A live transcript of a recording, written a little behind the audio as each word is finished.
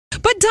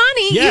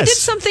Donnie, Yes. you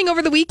did something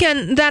over the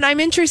weekend that I'm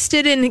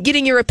interested in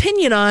getting your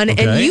opinion on,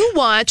 Okay. and you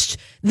watched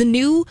the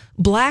new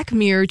Black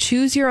Mirror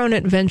Choose Your Own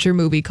Adventure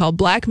movie called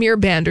Black Mirror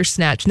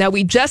Bandersnatch. Now,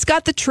 we just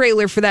got the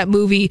trailer for that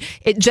movie.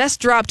 It just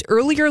dropped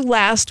earlier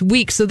last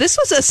week, so this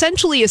was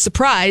essentially a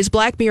surprise.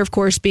 Black Mirror, of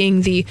course,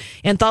 being the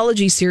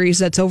anthology series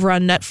that's over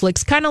on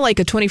Netflix, kind of like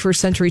a 21st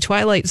Century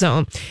Twilight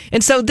Zone.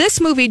 And so this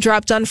movie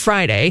dropped on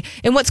Friday,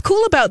 and what's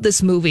cool about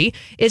this movie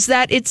is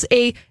that it's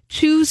a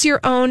choose your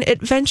own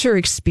adventure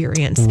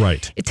experience.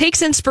 Right. It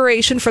takes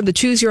inspiration from the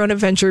choose your own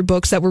adventure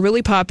books that were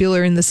really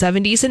popular in the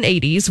 70s and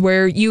 80s,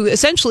 where you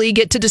essentially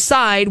get to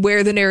decide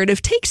where the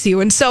narrative takes you.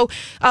 And so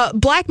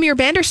Black Mirror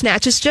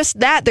Bandersnatch is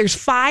just that. There's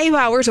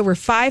over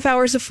 5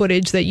 hours of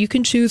footage that you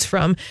can choose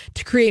from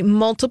to create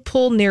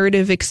multiple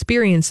narrative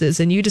experiences.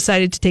 And you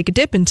decided to take a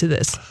dip into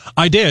this.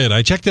 I did.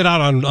 I checked it out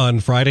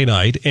on Friday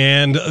night,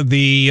 and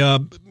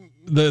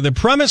the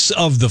premise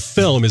of the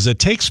film is it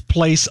takes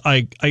place,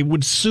 I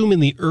would assume, in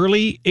the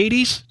early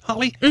 80s,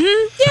 Holly?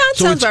 Mm-hmm. Yeah, that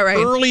sounds about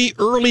right.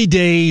 Early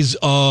days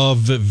of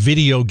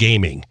video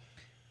gaming.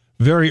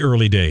 Very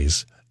early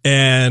days.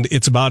 And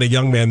it's about a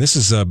young man. This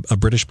is a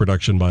British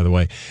production, by the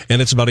way.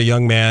 And it's about a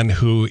young man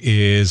who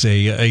is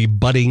a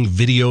budding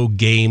video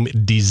game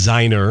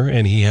designer,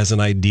 and he has an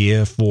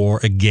idea for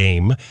a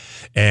game.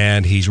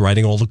 And he's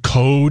writing all the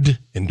code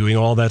and doing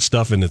all that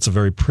stuff, and it's a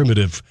very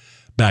primitive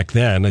back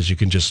then, as you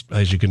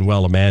can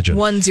well imagine.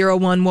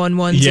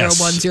 1011101010. Yes,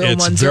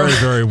 it's very,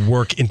 very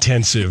work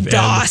intensive.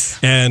 DOS.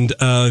 And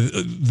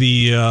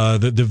the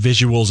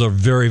visuals are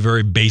very,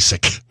 very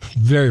basic.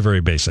 Very,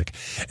 very basic.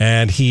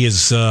 And he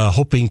is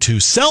hoping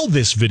to sell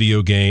this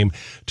video game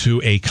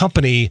to a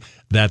company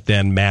that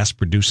then mass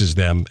produces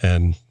them,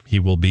 and he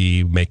will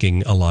be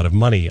making a lot of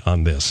money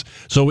on this.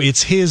 So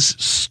it's his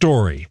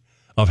story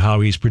of how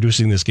he's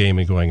producing this game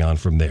and going on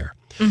from there.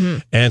 Mm-hmm.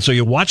 And so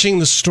you're watching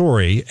the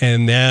story,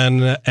 and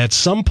then at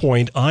some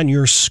point on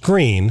your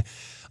screen,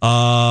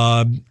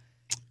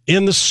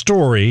 in the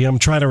story, I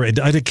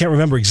can't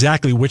remember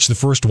exactly which the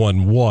first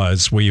one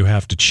was where you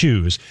have to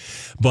choose,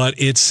 but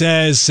it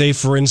says, say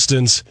for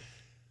instance,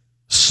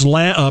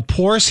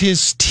 pours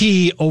his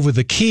tea over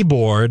the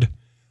keyboard,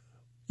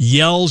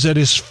 yells at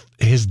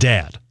his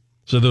dad.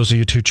 So those are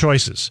your two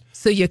choices.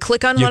 So you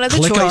click on one of the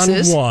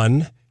choices. Click on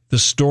one. The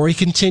story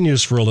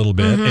continues for a little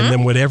bit, Mm-hmm. and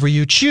then whatever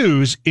you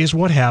choose is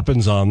what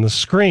happens on the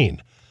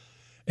screen.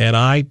 And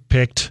I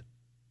picked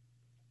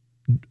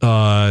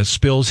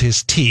spills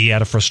his tea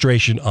out of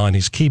frustration on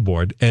his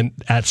keyboard, and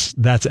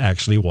that's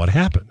actually what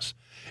happens.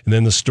 And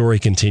then the story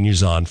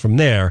continues on from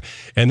there,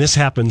 and this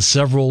happens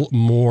several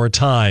more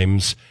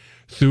times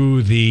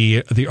through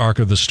the arc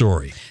of the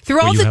story. You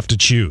have to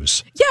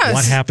choose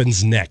what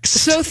happens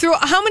next. So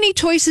how many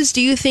choices do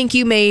you think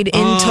you made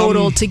in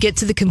total to get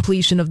to the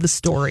completion of the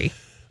story?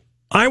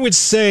 I would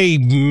say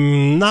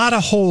not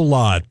a whole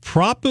lot.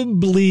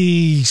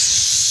 Probably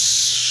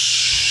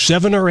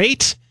 7 or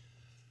 8.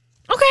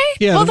 Okay.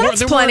 Yeah, well,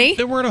 that's plenty.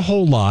 There weren't a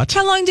whole lot.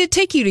 How long did it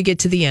take you to get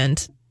to the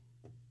end?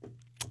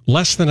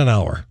 Less than an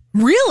hour.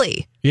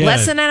 Really? Yeah,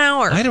 less than an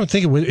hour? I don't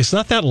think it's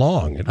not that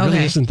long. It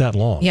really isn't that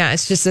long. Yeah,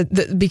 it's just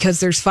because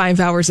there's 5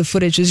 hours of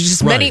footage. There's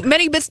just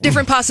many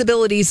different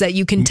possibilities that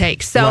you can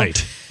take. So,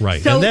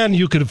 right. So, and then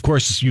you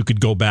could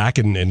go back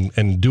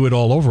and do it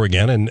all over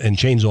again and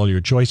change all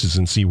your choices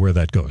and see where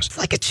that goes. It's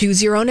like a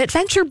choose your own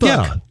adventure book.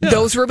 Yeah.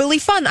 Those were really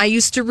fun. I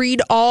used to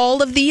read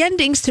all of the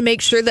endings to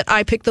make sure that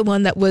I picked the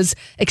one that was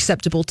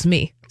acceptable to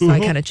me. So I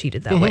kind of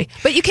cheated that way.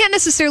 But you can't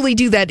necessarily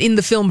do that in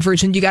the film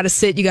version. You got to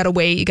sit, you got to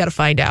wait, you got to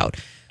find out.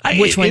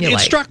 Which one you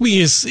like? It struck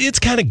me as it's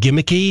kind of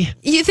gimmicky.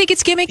 You think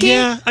it's gimmicky?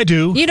 Yeah, I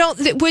do. You don't?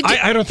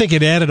 I don't think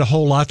it added a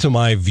whole lot to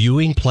my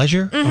viewing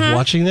pleasure of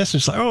watching this.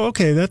 It's like, oh,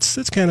 okay,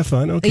 that's kind of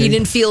fun. Okay, you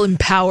didn't feel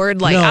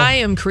empowered, like I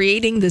am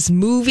creating this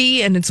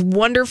movie and it's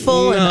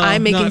wonderful, and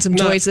I'm making some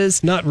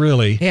choices. Not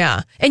really.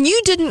 Yeah, and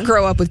you didn't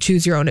grow up with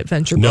choose your own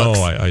adventure books.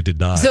 No, I did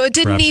not. So it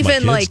didn't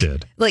Perhaps even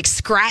like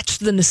scratch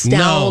the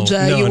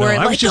nostalgia. No, you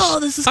weren't like, just,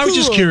 oh, this is cool. I was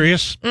just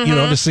curious,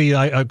 to see.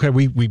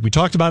 We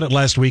talked about it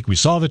last week. We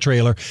saw the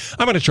trailer.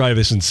 I'm going to try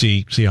this and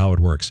see how it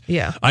works.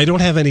 Yeah. I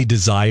don't have any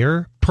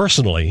desire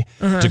personally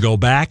to go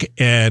back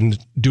and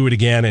do it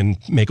again and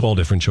make all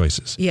different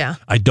choices. Yeah.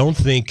 I don't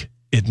think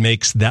it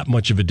makes that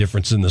much of a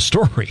difference in the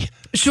story.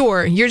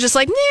 Sure. You're just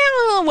like,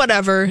 nah,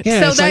 whatever.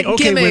 Yeah, so it's that like,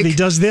 okay, gimmick, whether he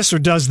does this or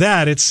does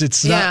that,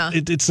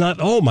 it's not,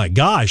 oh my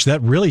gosh,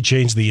 that really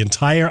changed the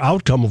entire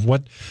outcome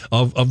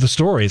of the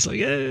story. It's like,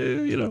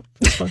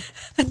 it's fine.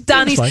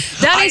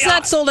 Donnie's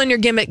not sold on your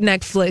gimmick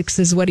Netflix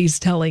is what he's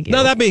telling you.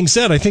 Now, that being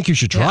said, I think you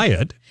should try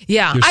it.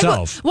 Yeah.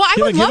 Yourself. I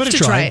would love to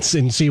try it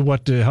and see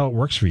how it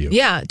works for you.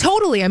 Yeah,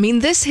 totally. I mean,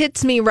 this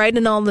hits me right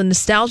in all the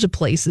nostalgia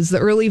places, the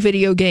early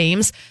video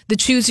games, the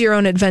choose your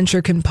own adventure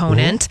another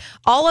component.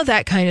 All of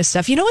that kind of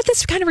stuff. You know what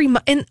this kind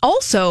of and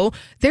also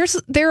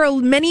there are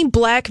many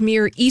Black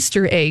Mirror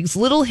Easter eggs,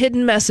 little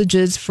hidden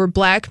messages for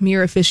Black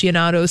Mirror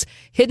aficionados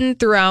hidden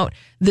throughout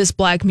this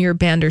Black Mirror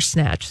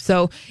Bandersnatch.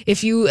 So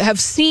if you have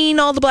seen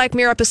all the Black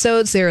Mirror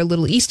episodes, there are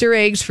little Easter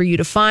eggs for you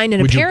to find.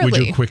 And would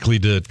apparently, you quickly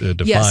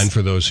define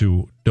for those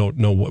who don't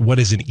know what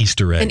is an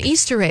Easter egg? An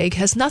Easter egg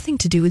has nothing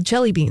to do with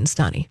jelly beans,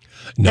 Donnie.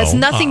 No, has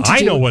nothing to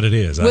do. I know what it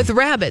is. With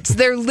rabbits.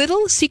 They're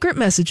little secret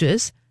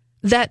messages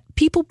that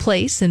people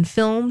place in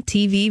film,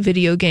 TV,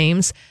 video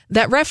games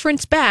that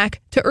reference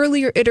back to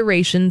earlier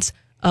iterations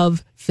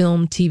of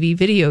film, TV,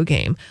 video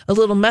game. A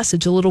little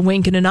message, a little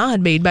wink and a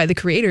nod made by the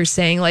creators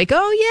saying like,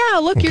 oh yeah,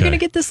 look, you're going to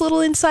get this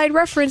little inside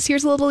reference.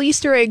 Here's a little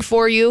Easter egg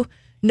for you.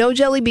 No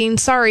jelly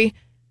beans, sorry.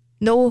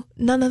 No,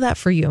 none of that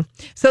for you.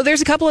 So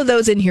there's a couple of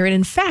those in here. And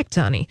in fact,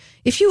 Donnie,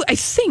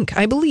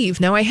 I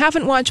believe, now I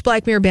haven't watched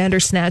Black Mirror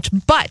Bandersnatch,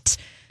 but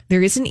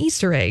there is an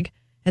Easter egg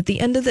at the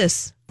end of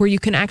this where you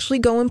can actually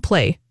go and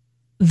play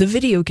the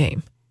video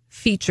game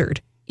featured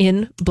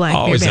in Black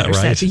Mirror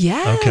Bandersnatch. Right?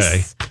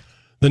 Yes. Okay.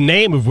 The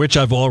name of which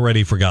I've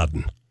already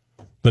forgotten.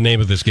 The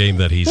name of this game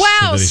that he's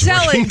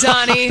sell it,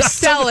 Donnie.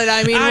 Sell it.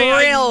 I mean,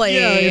 really.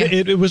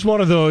 It was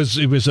one of those.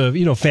 It was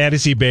a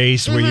fantasy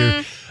based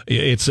where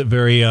it's a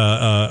very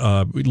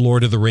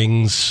Lord of the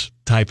Rings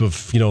type of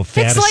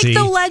fantasy. It's like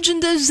the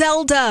Legend of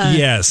Zelda.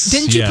 Yes.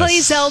 Didn't you play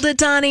Zelda,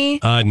 Donnie?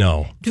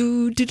 No.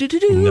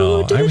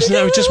 No,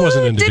 I just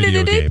wasn't into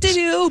video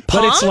games.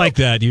 But it's like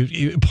that.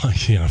 You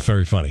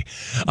very funny.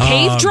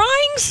 Cave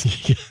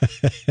drawings.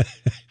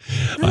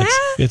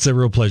 It's a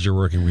real pleasure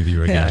working with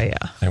you again.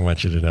 Yeah. I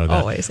want you to know that.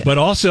 Always. But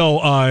also,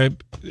 I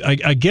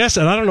guess,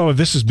 and I don't know if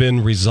this has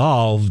been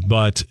resolved,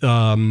 but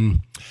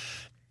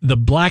the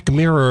Black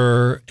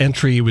Mirror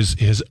entry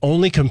is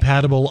only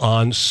compatible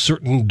on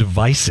certain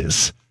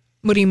devices.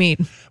 What do you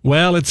mean?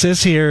 Well, it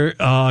says here,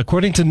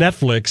 according to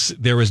Netflix,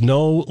 there is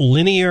no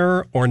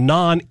linear or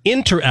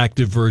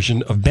non-interactive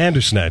version of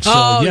Bandersnatch.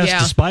 So,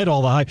 despite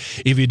all the hype,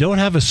 if you don't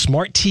have a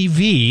smart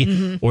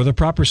TV or the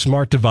proper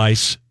smart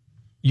device,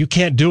 you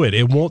can't do it.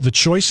 It won't. The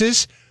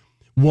choices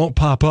won't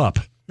pop up.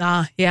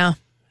 Yeah.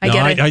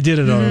 I did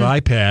it on an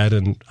iPad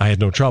and I had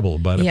no trouble.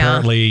 But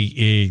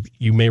apparently,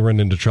 you may run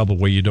into trouble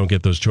where you don't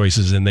get those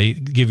choices, and they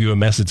give you a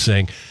message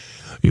saying,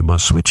 you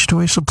must switch to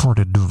a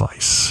supported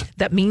device.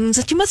 That means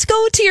that you must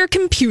go to your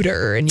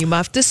computer and you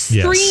have to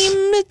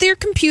stream to your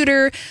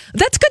computer.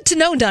 That's good to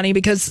know, Donnie,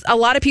 because a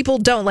lot of people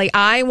don't. Like,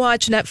 I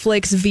watch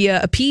Netflix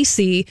via a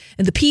PC,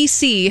 and the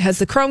PC has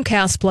the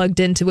Chromecast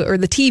plugged into it, or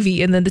the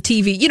TV, and then the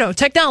TV,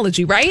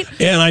 technology, right?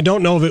 And I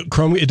don't know if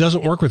it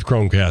doesn't work with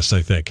Chromecast,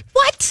 I think.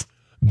 What?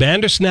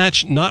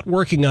 Bandersnatch not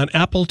working on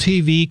Apple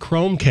TV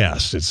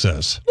Chromecast, it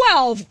says.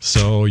 Well.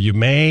 So you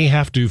may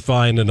have to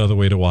find another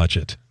way to watch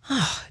it.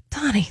 Oh,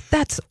 Donnie,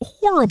 that's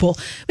horrible.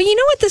 But you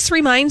know what this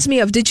reminds me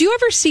of? Did you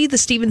ever see the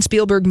Steven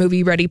Spielberg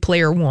movie Ready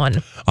Player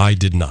One? I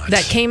did not.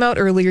 That came out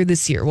earlier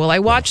this year. Well, I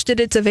watched it.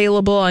 It's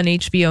available on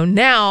HBO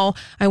now.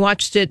 I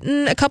watched it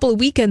a couple of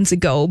weekends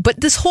ago. But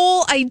this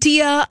whole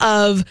idea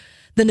of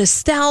the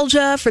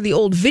nostalgia for the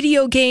old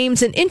video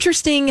games, and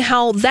interesting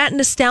how that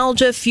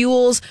nostalgia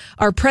fuels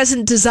our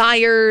present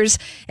desires.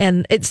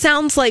 And it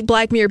sounds like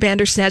Black Mirror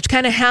Bandersnatch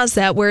kind of has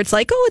that, where it's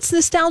like, oh, it's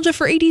nostalgia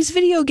for 80s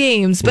video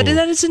games, but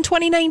that is in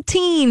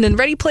 2019. And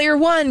Ready Player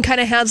One kind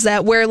of has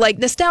that, where like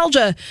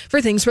nostalgia for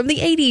things from the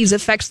 80s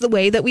affects the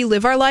way that we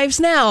live our lives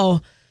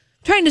now.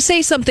 Trying to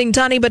say something,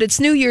 Donnie, but it's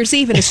New Year's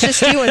Eve and it's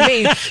just you and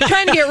me.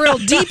 Trying to get real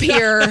deep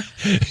here.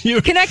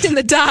 Connecting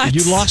the dots.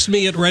 You lost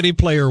me at Ready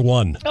Player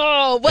One.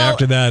 Oh, well.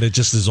 After that, it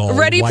just is all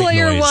Ready white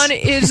Player noise. One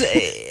is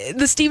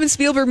the Steven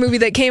Spielberg movie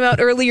that came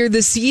out earlier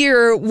this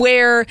year,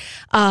 where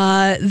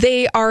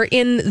they are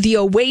in the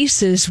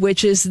Oasis,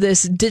 which is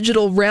this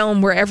digital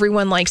realm where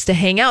everyone likes to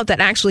hang out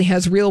that actually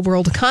has real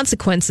world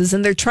consequences.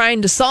 And they're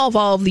trying to solve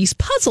all of these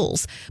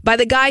puzzles by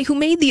the guy who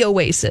made the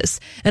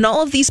Oasis. And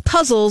all of these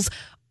puzzles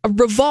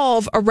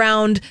revolve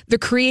around the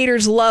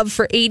creator's love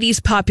for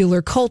 80s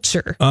popular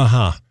culture.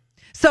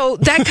 So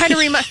that kind of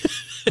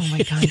reminds... Oh, my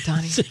God,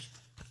 Donnie.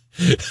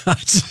 I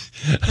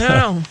don't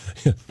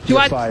know.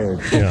 You're fired.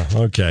 Yeah,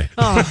 okay.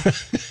 Oh,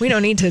 we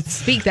don't need to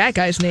speak that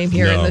guy's name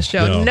here in this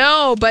show.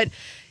 No, but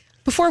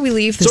before we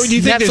leave this So do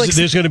you think Netflix...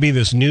 there's going to be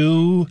this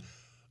new...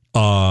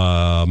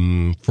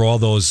 for all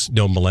those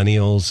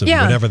millennials and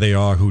whatever they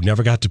are who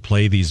never got to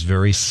play these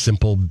very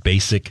simple,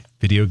 basic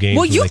video games.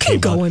 Well, you can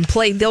go and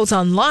play those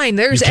online.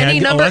 There's any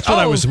number. That's what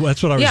I was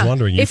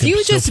wondering. If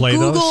you just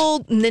Google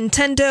those?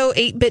 Nintendo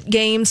 8-bit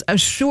games,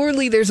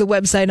 surely there's a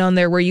website on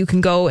there where you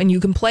can go and you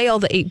can play all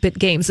the 8-bit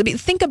games. I mean,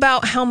 think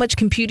about how much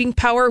computing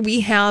power we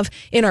have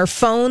in our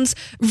phones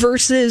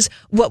versus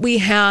what we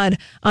had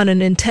on a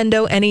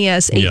Nintendo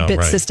NES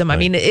 8-bit system. Right. I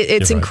mean,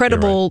 it's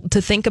incredible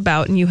to think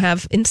about, and you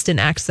have instant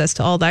access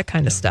to all that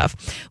kind of stuff.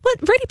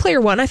 But Ready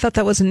Player One, I thought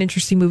that was an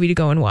interesting movie to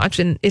go and watch,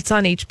 and it's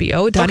on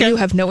HBO. Donnie, you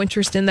have no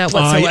interest in that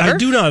whatsoever? I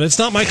do not. It's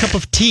not my cup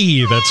of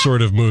tea, that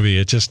sort of movie.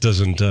 It just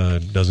doesn't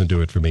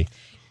do it for me.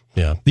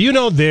 Yeah. Do you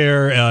know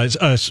there is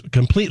a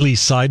completely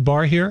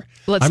sidebar here?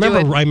 Let's do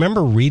it. I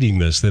remember reading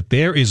this, that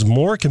there is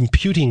more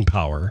computing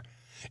power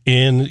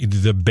in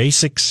the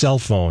basic cell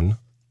phone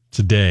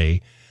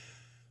today,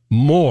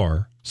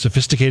 more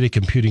sophisticated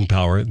computing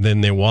power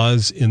than there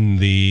was in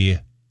the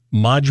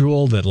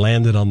module that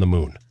landed on the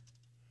moon.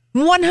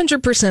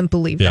 100%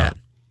 believe that.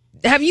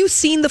 Have you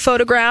seen the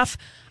photograph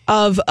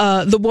of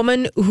the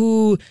woman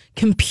who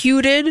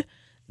computed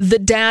the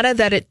data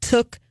that it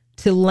took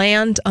to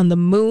land on the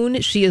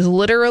moon? She is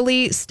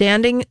literally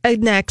standing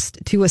next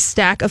to a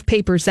stack of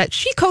papers that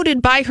she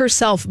coded by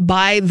herself,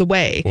 by the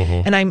way.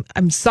 And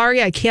I'm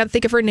sorry, I can't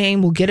think of her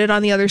name. We'll get it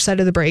on the other side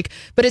of the break.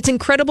 But it's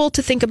incredible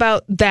to think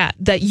about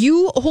that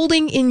you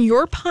holding in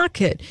your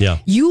pocket. Yeah.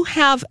 You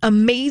have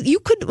you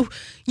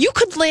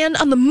could land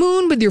on the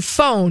moon with your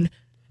phone.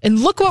 And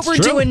look what we're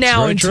doing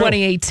now in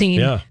 2018.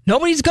 Yeah.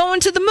 Nobody's going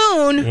to the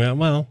moon. Yeah,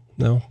 well,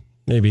 no,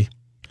 maybe.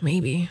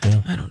 Maybe.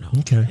 Yeah. I don't know.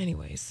 Okay.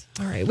 Anyways.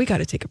 All right. We got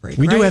to take a break.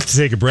 We do have to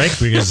take a break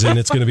because and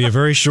it's going to be a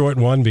very short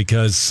one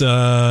because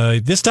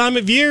this time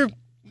of year,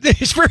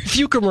 there's very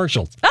few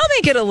commercials. I'll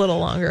make it a little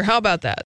longer. How about that?